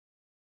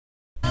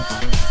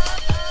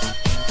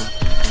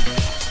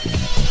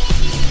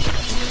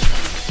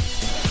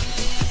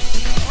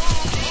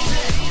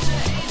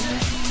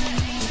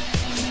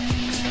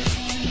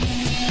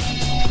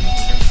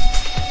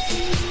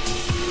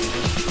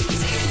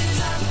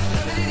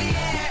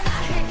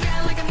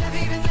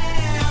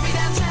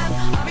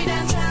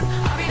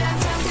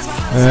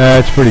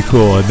That's pretty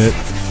cool, isn't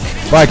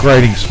it? Bike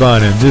riding's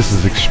fun, and this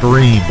is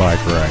extreme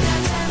bike riding.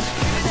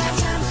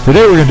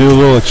 Today we're going to do a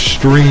little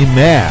extreme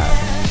math.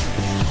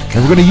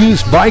 And we're going to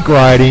use bike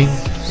riding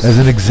as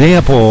an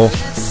example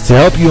to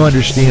help you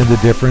understand the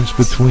difference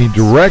between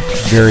direct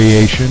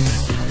variation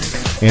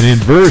and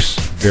inverse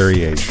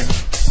variation.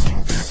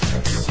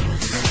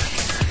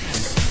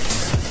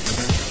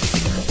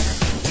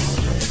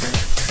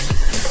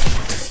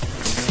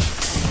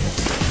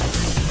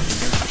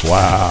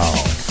 Wow.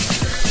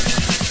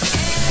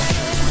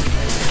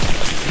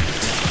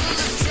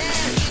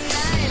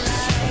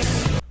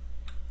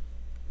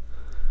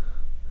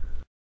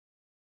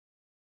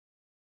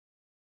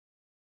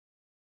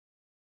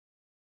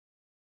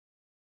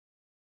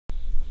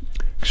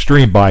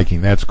 Extreme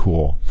biking, that's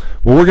cool.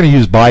 Well, we're going to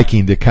use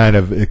biking to kind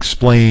of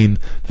explain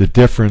the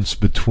difference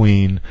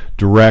between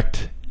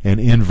direct and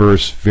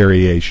inverse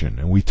variation.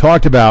 And we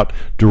talked about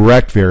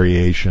direct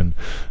variation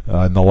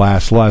in the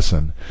last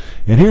lesson.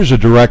 And here's a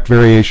direct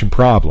variation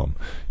problem.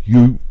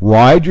 You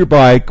ride your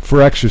bike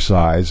for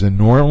exercise and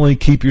normally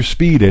keep your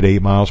speed at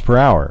 8 miles per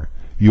hour.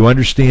 You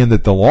understand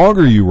that the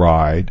longer you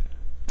ride,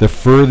 the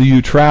further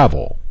you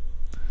travel.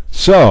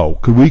 So,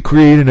 could we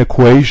create an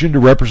equation to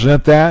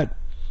represent that?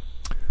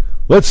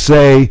 Let's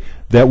say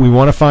that we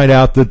want to find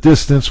out the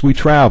distance we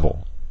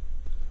travel.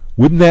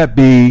 Wouldn't that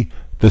be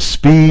the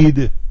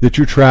speed that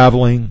you're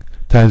traveling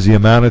times the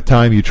amount of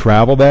time you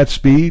travel that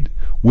speed?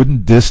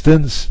 Wouldn't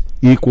distance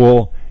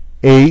equal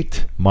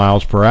 8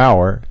 miles per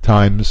hour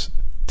times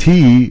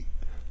t,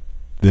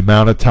 the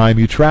amount of time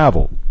you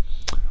travel?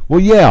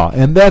 Well, yeah,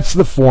 and that's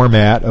the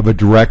format of a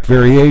direct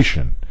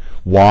variation.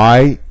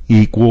 Y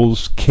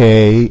equals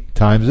k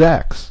times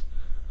x.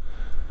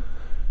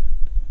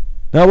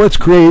 Now let's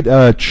create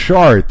a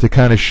chart to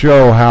kind of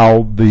show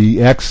how the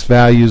x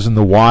values and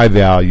the y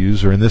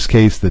values, or in this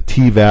case the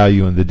t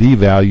value and the d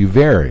value,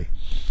 vary.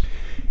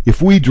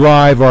 If we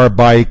drive our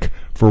bike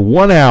for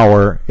 1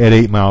 hour at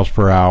 8 miles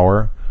per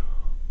hour,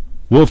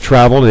 we'll have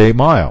traveled 8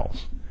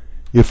 miles.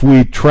 If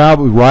we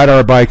ride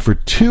our bike for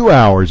 2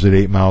 hours at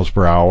 8 miles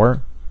per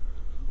hour,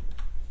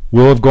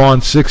 we'll have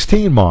gone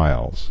 16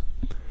 miles.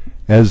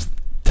 As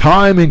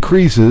time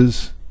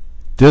increases,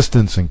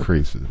 distance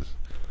increases.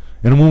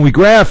 And when we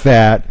graph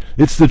that,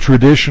 it's the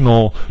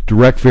traditional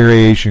direct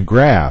variation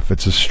graph.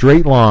 It's a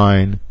straight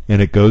line,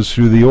 and it goes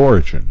through the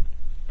origin.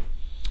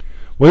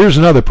 Well, here's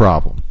another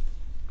problem.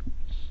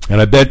 And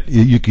I bet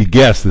you could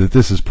guess that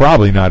this is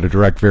probably not a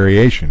direct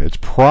variation. It's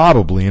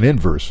probably an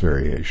inverse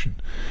variation.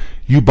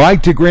 You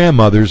bike to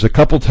grandmother's a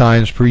couple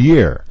times per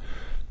year.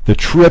 The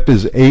trip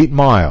is 8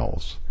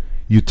 miles.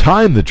 You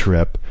time the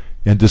trip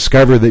and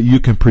discover that you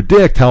can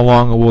predict how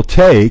long it will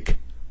take,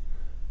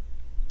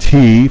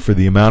 t for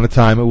the amount of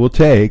time it will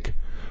take,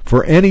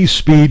 for any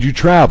speed you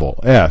travel,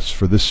 s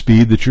for the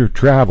speed that you're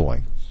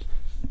traveling.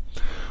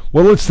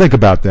 Well, let's think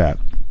about that.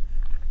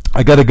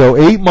 I got to go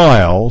 8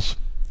 miles,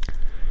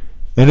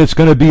 and it's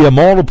going to be a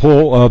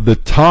multiple of the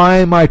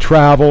time I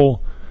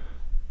travel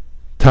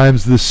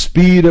times the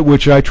speed at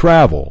which I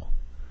travel.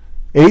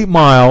 8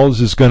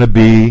 miles is going to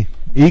be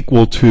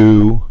equal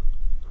to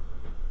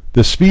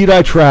the speed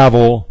I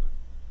travel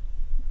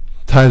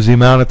times the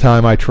amount of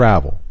time I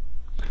travel.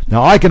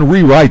 Now I can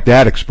rewrite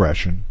that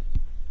expression.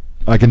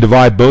 I can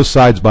divide both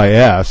sides by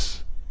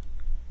s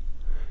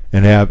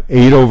and have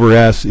 8 over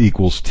s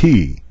equals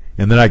t.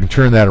 And then I can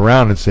turn that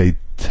around and say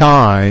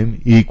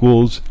time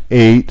equals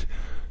 8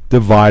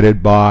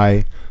 divided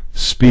by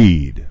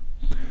speed.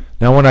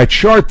 Now when I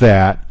chart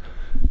that,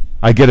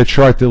 I get a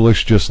chart that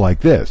looks just like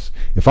this.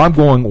 If I'm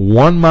going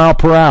 1 mile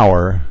per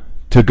hour,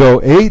 to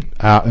go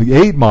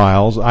 8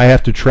 miles, I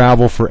have to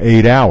travel for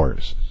 8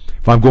 hours.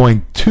 If I'm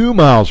going 2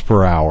 miles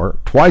per hour,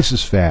 twice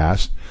as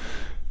fast,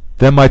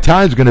 then my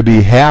time is going to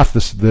be half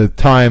the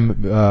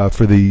time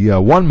for the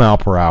 1 mile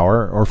per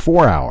hour, or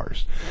 4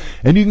 hours.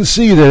 And you can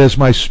see that as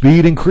my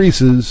speed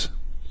increases,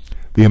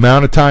 the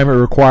amount of time it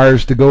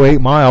requires to go 8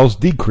 miles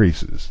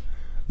decreases.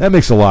 That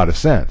makes a lot of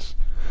sense.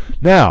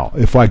 Now,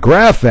 if I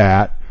graph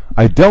that,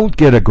 I don't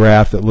get a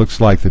graph that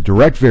looks like the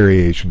direct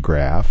variation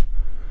graph.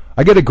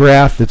 I get a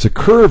graph that's a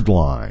curved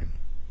line.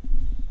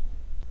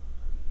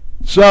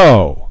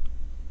 So,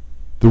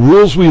 the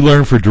rules we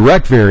learned for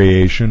direct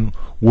variation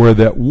were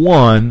that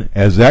 1,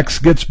 as x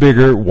gets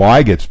bigger,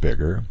 y gets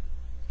bigger.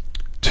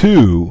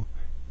 2,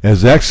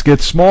 as x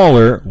gets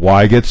smaller,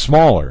 y gets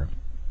smaller.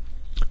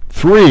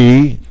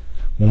 3,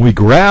 when we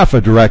graph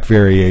a direct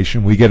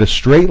variation, we get a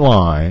straight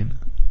line.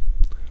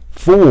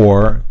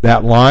 4,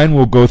 that line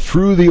will go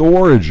through the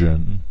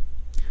origin.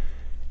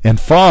 And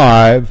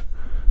 5,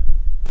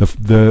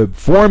 the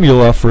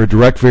formula for a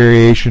direct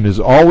variation is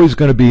always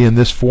going to be in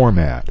this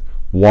format.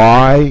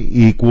 Y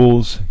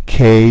equals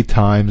k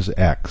times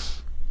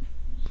x.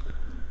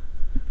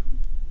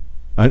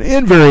 An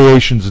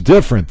invariation is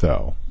different,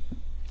 though.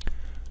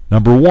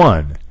 Number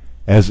 1,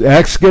 as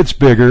x gets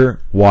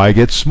bigger, y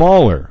gets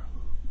smaller.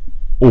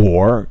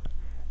 Or,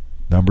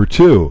 number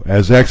 2,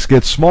 as x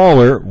gets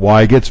smaller,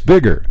 y gets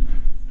bigger.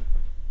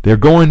 They're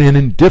going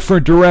in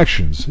different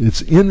directions.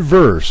 It's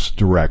inverse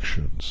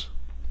directions.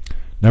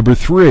 Number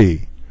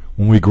 3,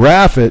 when we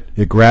graph it,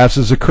 it graphs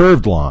as a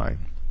curved line.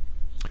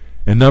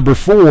 And number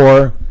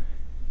 4,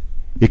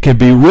 it can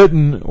be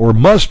written or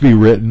must be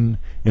written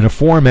in a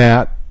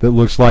format that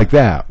looks like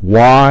that.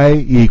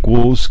 Y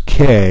equals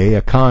k,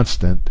 a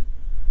constant,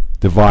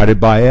 divided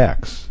by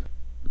x.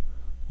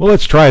 Well,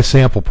 let's try a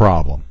sample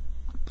problem.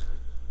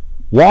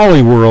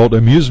 Wally World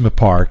Amusement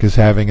Park is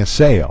having a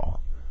sale.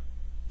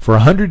 For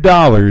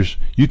 $100,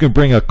 you can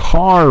bring a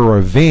car or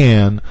a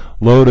van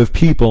load of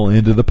people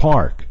into the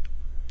park.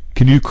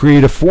 Can you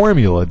create a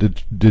formula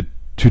to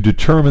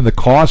determine the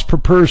cost per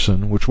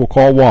person, which we'll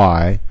call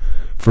Y,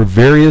 for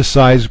various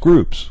size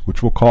groups,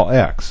 which we'll call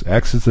X?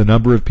 X is the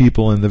number of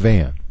people in the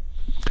van.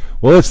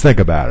 Well, let's think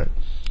about it.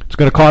 It's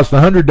going to cost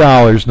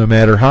 $100 no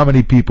matter how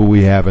many people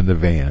we have in the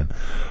van.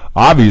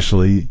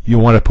 Obviously, you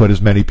want to put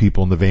as many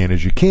people in the van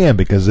as you can,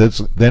 because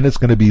then it's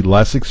going to be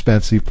less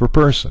expensive per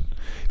person.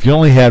 If you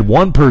only had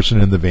one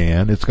person in the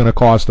van, it's going to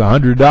cost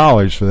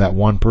 $100 for that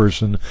one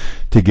person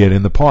to get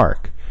in the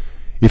park.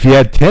 If you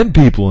had 10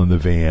 people in the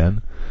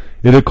van,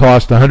 it would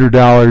cost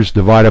 $100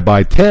 divided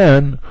by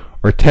 10,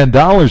 or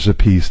 $10 a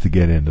piece to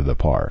get into the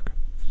park.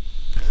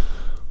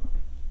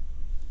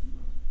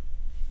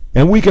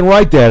 And we can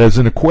write that as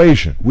an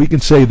equation. We can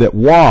say that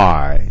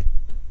Y,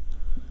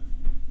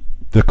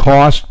 the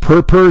cost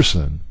per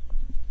person,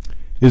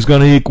 is going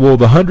to equal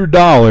the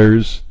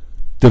 $100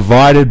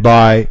 divided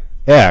by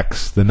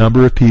X, the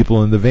number of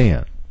people in the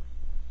van.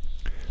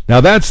 Now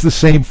that's the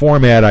same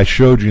format I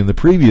showed you in the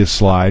previous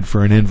slide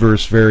for an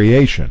inverse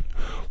variation.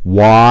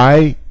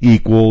 Y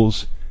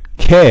equals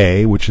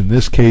k, which in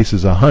this case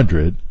is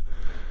 100.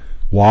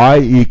 Y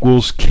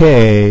equals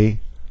k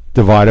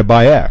divided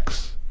by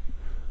x.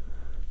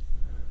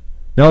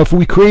 Now if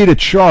we create a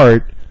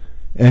chart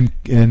and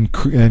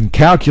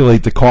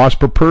calculate the cost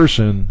per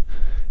person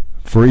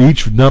for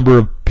each number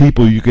of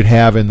people you could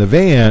have in the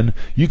van,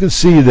 you can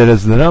see that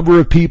as the number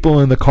of people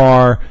in the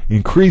car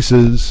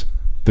increases,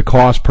 the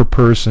cost per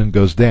person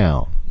goes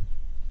down.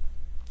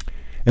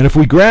 And if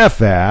we graph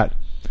that,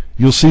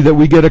 you'll see that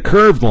we get a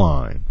curved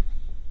line.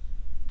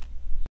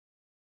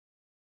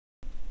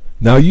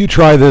 Now you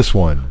try this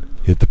one.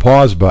 Hit the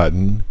pause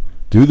button,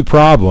 do the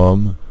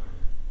problem,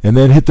 and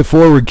then hit the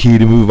forward key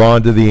to move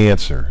on to the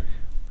answer.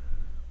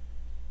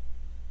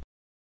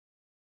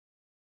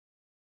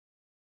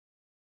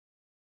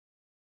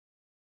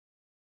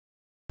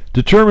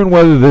 Determine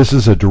whether this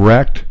is a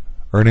direct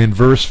or an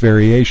inverse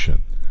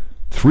variation.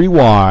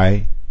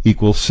 3y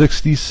equals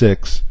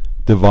 66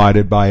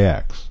 divided by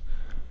x.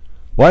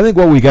 Well, I think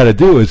what we got to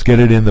do is get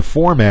it in the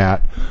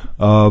format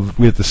of,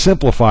 we have to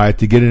simplify it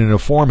to get it in a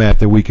format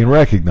that we can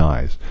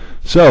recognize.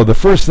 So the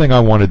first thing I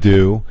want to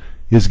do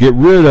is get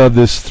rid of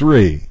this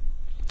 3.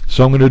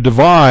 So I'm going to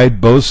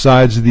divide both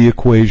sides of the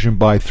equation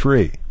by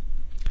 3.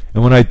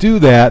 And when I do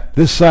that,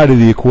 this side of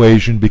the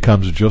equation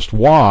becomes just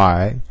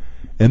y,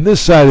 and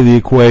this side of the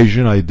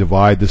equation I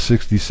divide the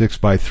 66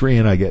 by 3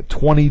 and I get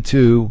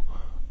 22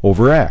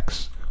 over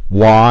x.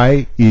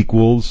 Y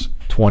equals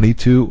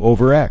 22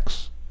 over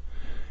x.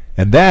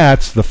 And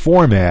that's the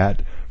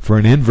format for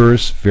an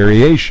inverse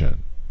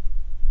variation.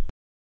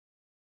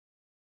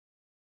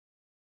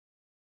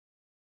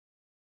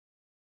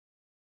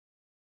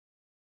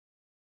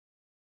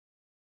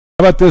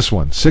 How about this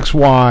one?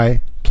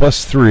 6y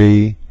plus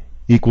 3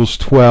 equals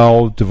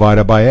 12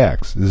 divided by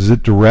x. Is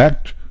it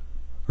direct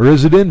or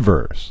is it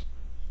inverse?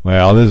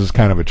 Well, this is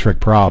kind of a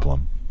trick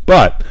problem.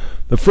 But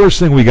the first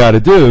thing we got to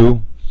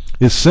do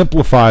is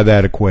simplify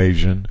that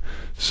equation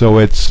so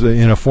it's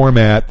in a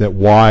format that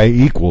y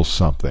equals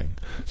something.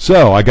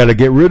 So I got to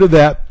get rid of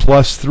that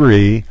plus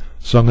 3,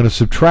 so I'm going to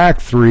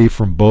subtract 3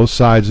 from both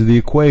sides of the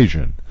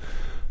equation.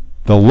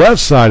 The left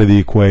side of the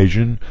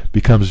equation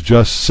becomes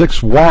just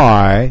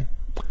 6y,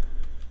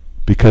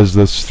 because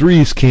those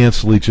 3's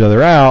cancel each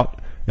other out,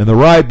 and the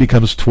right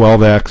becomes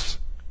 12x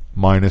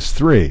minus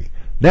 3.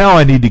 Now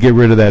I need to get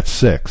rid of that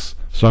 6.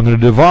 So I'm going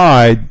to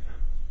divide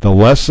the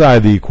left side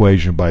of the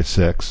equation by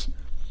 6.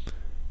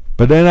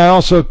 But then I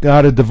also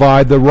got to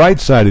divide the right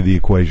side of the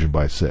equation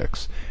by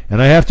 6.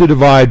 And I have to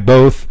divide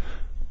both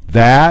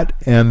that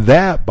and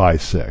that by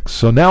 6.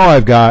 So now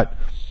I've got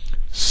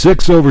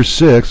 6 over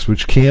 6,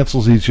 which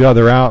cancels each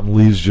other out and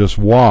leaves just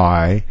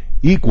y,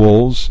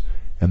 equals,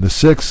 and the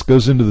 6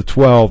 goes into the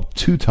 12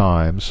 2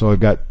 times, so I've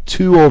got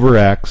 2 over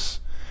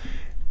x,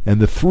 and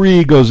the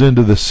 3 goes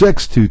into the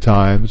 6 2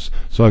 times,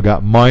 so I've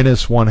got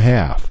minus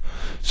 1/2.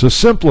 So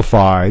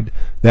simplified,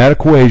 that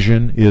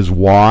equation is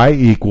y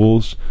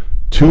equals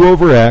 2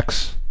 over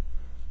x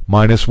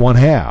minus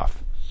 1/2.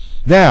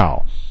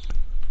 Now,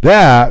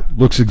 that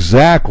looks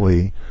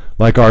exactly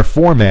like our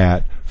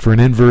format for an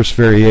inverse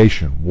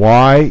variation.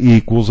 Y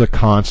equals a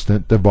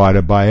constant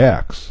divided by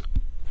x.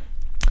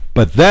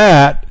 But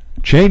that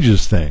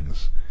changes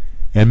things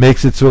and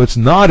makes it so it's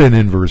not an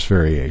inverse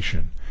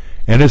variation.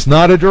 And it's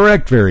not a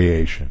direct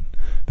variation.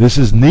 This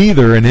is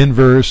neither an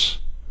inverse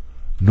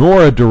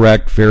nor a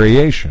direct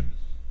variation.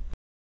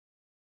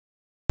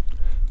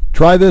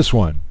 Try this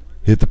one.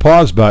 Hit the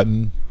pause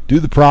button, do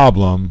the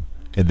problem,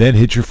 and then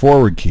hit your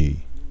forward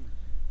key.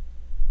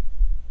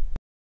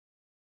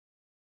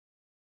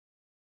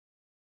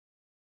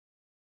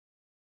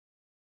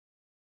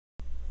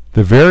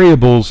 The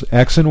variables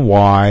x and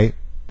y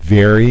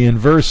vary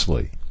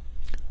inversely.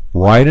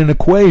 Write an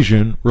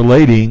equation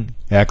relating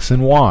x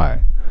and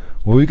y.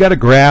 Well, we've got a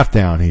graph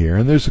down here,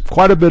 and there's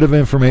quite a bit of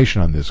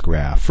information on this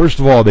graph. First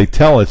of all, they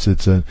tell us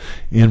it's an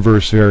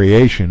inverse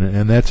variation,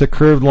 and that's a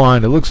curved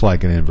line that looks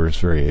like an inverse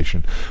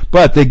variation.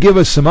 But they give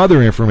us some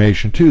other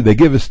information too. They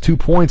give us 2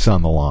 points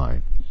on the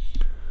line.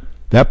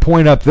 That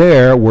point up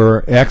there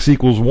where x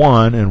equals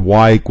 1 and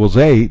y equals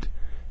 8,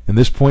 and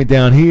this point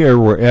down here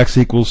where x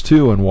equals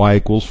 2 and y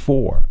equals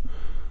 4.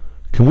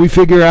 Can we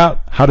figure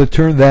out how to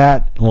turn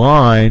that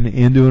line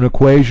into an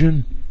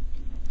equation?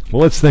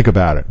 Well, let's think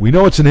about it. We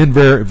know it's an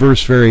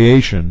inverse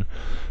variation,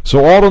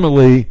 so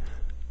ultimately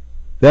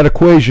that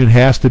equation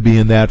has to be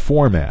in that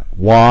format.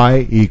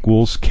 Y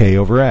equals k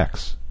over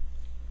x.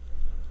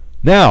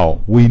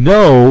 Now, we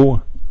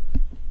know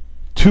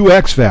 2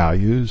 x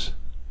values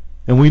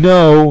and we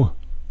know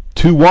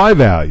 2 y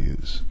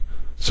values.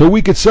 So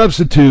we could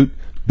substitute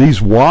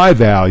these y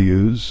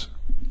values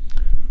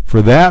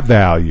for that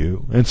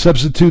value and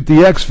substitute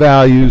the x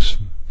values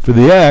for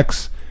the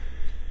x,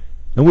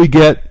 and we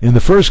get, in the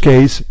first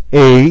case,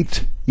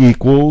 8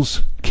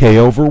 equals k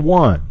over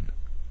 1.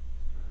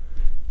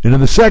 And in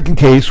the second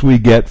case, we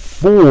get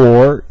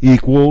 4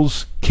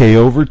 equals k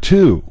over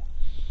 2.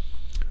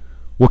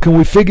 Well, can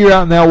we figure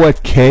out now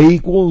what k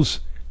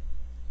equals?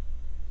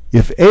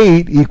 If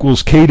 8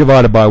 equals k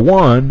divided by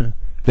 1,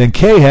 then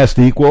k has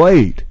to equal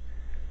 8.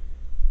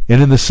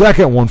 And in the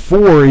second one,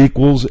 4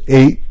 equals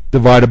 8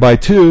 divided by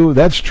 2.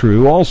 That's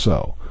true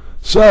also.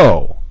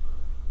 So,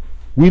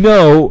 we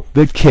know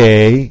that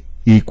k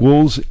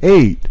equals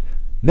 8.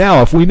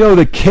 Now, if we know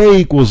that k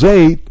equals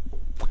 8,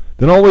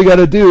 then all we got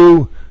to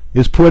do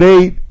is put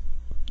 8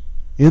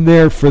 in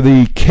there for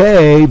the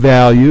k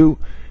value,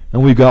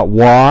 and we've got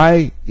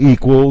y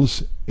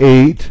equals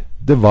 8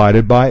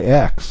 divided by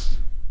x.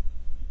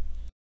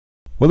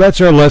 Well,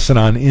 that's our lesson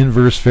on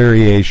inverse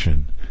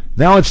variation.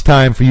 Now it's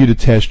time for you to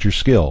test your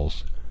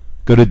skills.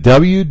 Go to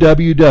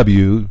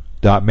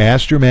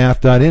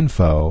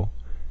www.mastermath.info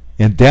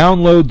and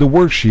download the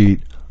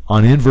worksheet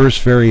on inverse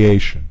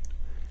variation.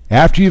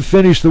 After you've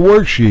finished the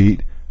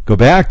worksheet, go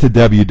back to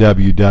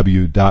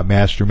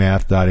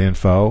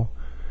www.mastermath.info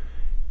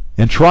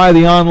and try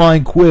the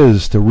online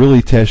quiz to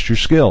really test your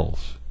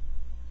skills.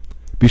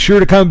 Be sure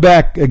to come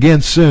back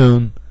again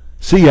soon.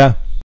 See ya.